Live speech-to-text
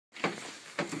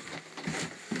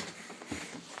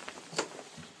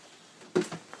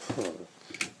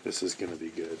This is going to be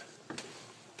good.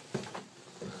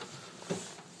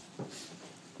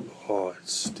 Oh, it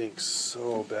stinks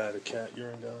so bad of cat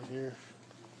urine down here.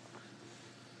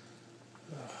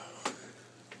 Oh.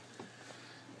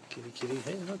 Kitty, kitty,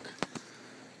 hey, look.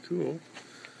 Cool.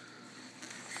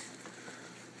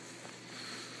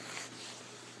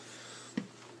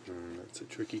 That's a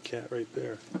tricky cat right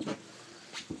there.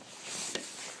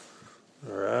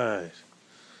 Alright.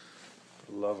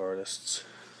 Love artists.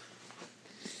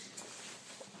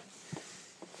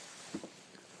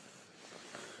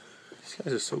 These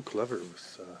guys are so clever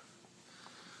with, the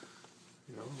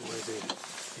way they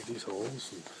make these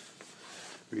holes and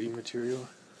reading material.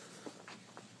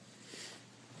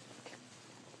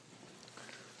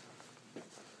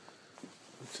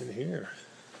 What's in here?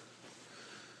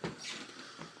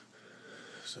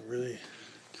 Some really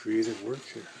creative work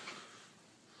here.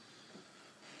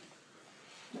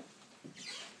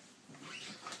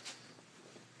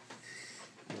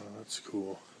 Oh, that's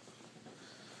cool.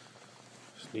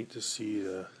 It's neat to see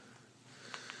the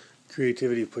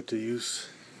creativity put to use.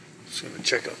 Just going to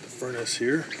check out the furnace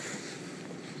here.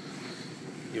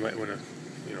 You might want to,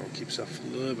 keep stuff a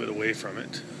little bit away from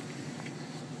it.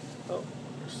 Oh,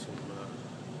 there's some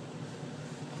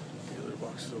the other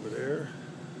boxes over there.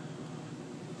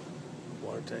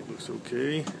 Water tank looks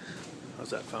okay. How's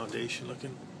that foundation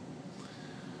looking?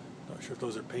 Not sure if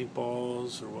those are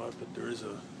paintballs or what, but there is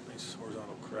a nice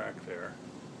horizontal crack there.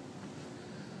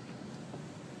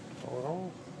 All in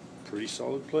all, pretty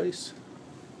solid place.